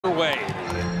underway.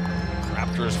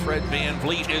 Raptors' Fred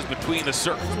VanVleet is between the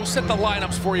circles. We'll set the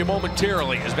lineups for you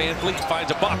momentarily as VanVleet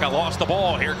finds Ibaka, lost the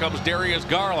ball. Here comes Darius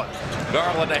Garland.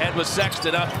 Garland ahead with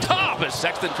Sexton up top as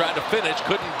Sexton tried to finish,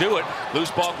 couldn't do it.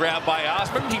 Loose ball grabbed by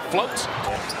Osman. He floats.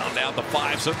 Down the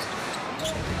 5. So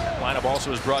lineup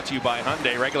also is brought to you by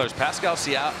Hyundai. Regulars Pascal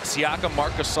Siakam,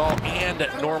 Marc Gasol, and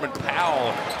Norman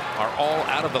Powell are all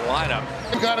out of the lineup.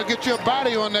 You got to get your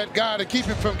body on that guy to keep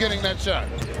him from getting that shot.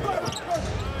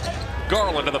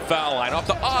 Garland to the foul line, off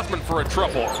to Osman for a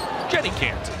triple. Jenny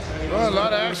can't. Well, a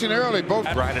lot of action early.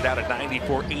 Both grinded out a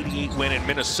 94-88 win in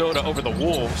Minnesota over the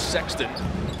Wolves. Sexton.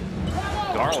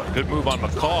 Garland, good move on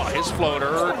McCaw. His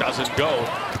floater doesn't go.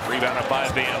 Rebounded by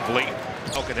VanVleet.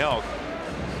 Elk.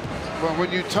 Well,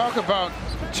 when you talk about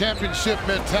championship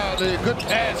mentality, a good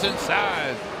pass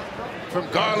inside from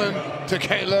Garland to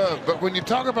K-Love. But when you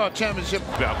talk about championship,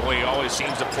 Beverly always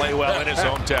seems to play well in his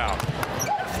hometown.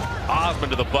 Osman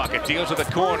to the bucket, deals to the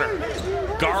corner.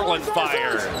 Garland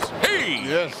fires. Hey!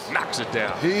 Yes. Knocks it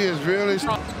down. He is really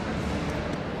strong.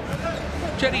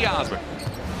 Cedi Osman.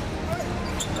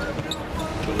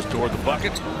 Goes toward the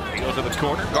bucket. He goes to the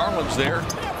corner. Garland's there.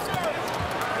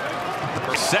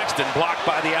 For Sexton, blocked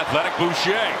by the athletic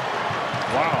Boucher.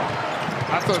 Wow.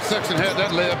 I thought Sexton had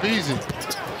that layup easy.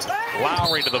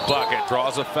 Lowry to the bucket.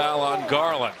 Draws a foul on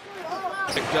Garland.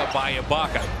 Picked up by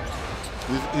Ibaka.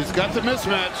 He's got the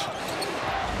mismatch.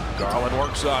 Garland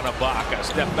works on Ibaka.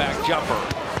 Step back jumper.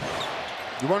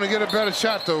 You want to get a better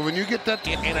shot, though. When you get that.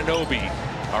 Anunoby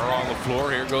are on the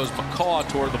floor. Here goes McCaw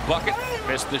toward the bucket.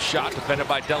 Missed the shot, defended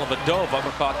by Dellavedova.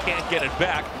 McCaw can't get it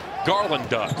back. Garland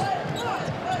does.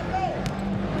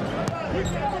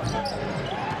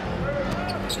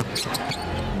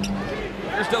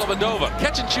 Here's Dellavedova.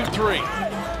 Catch and shoot 3.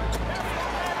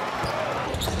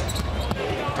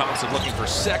 Thompson looking for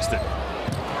Sexton.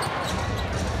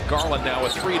 Garland now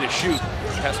with 3 to shoot.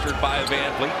 Pestered by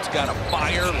VanVleet. He's got a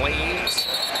fire, lanes.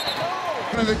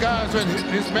 One of the guys, when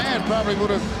his man probably would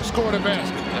have scored a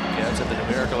basket. Cavs have the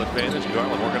numerical advantage.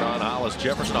 Garland working on Hollis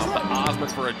Jefferson off to Osman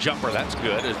for a jumper. That's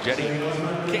good as Jetty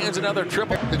cans another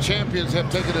triple. The champions have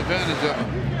taken advantage of it.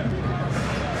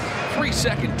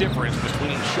 3-second difference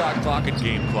between shot clock and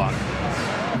game clock.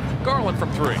 Garland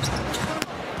from 3.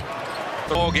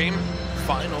 Ball game.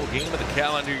 Final game of the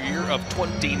calendar year of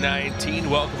 2019.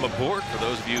 Welcome aboard for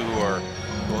those of you who are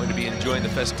going to be enjoying the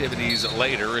festivities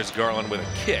later as Garland with a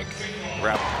kick.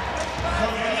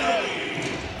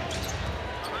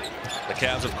 The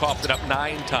Cavs have coughed it up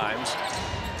 9 times.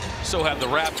 So have the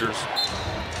Raptors.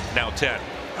 Now 10.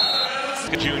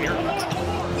 Junior.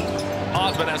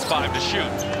 Osman has 5 to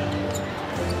shoot.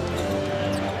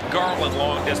 Garland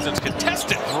long distance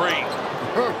contested 3.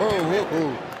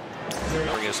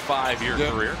 During his 5-year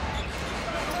career.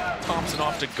 Thompson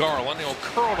off to Garland. He'll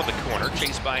curl to the corner,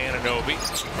 chased by Anunoby.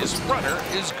 His runner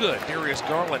is good. Darius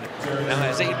Garland now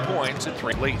has 8 points and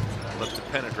 3 late. Looks to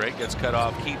penetrate, gets cut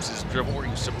off, keeps his dribble. Are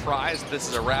you surprised this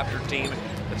is a Raptor team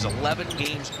that's 11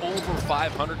 games over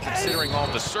 500 considering all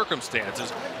the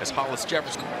circumstances as Hollis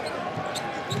Jefferson?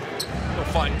 He'll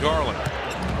find Garland.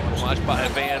 Watched by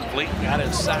VanVleet, got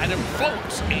inside him,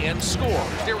 floats, and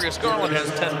scores. Darius Garland has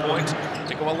 10 points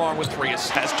to go along with 3, has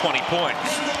 20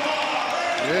 points.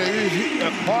 Yeah, he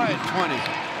a quiet 20.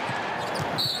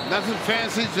 Nothing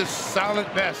fancy, just solid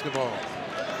basketball.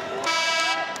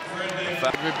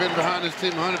 We've been behind this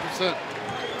team 100%.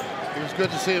 It was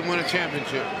good to see him win a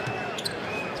championship.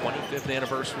 25th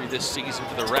anniversary this season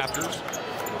for the Raptors.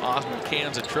 Osman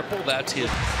cans a triple, that's his.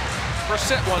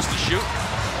 Brissett wants to shoot.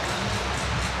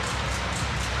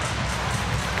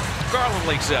 Garland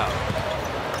leaks out.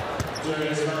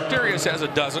 Darius has a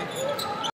dozen.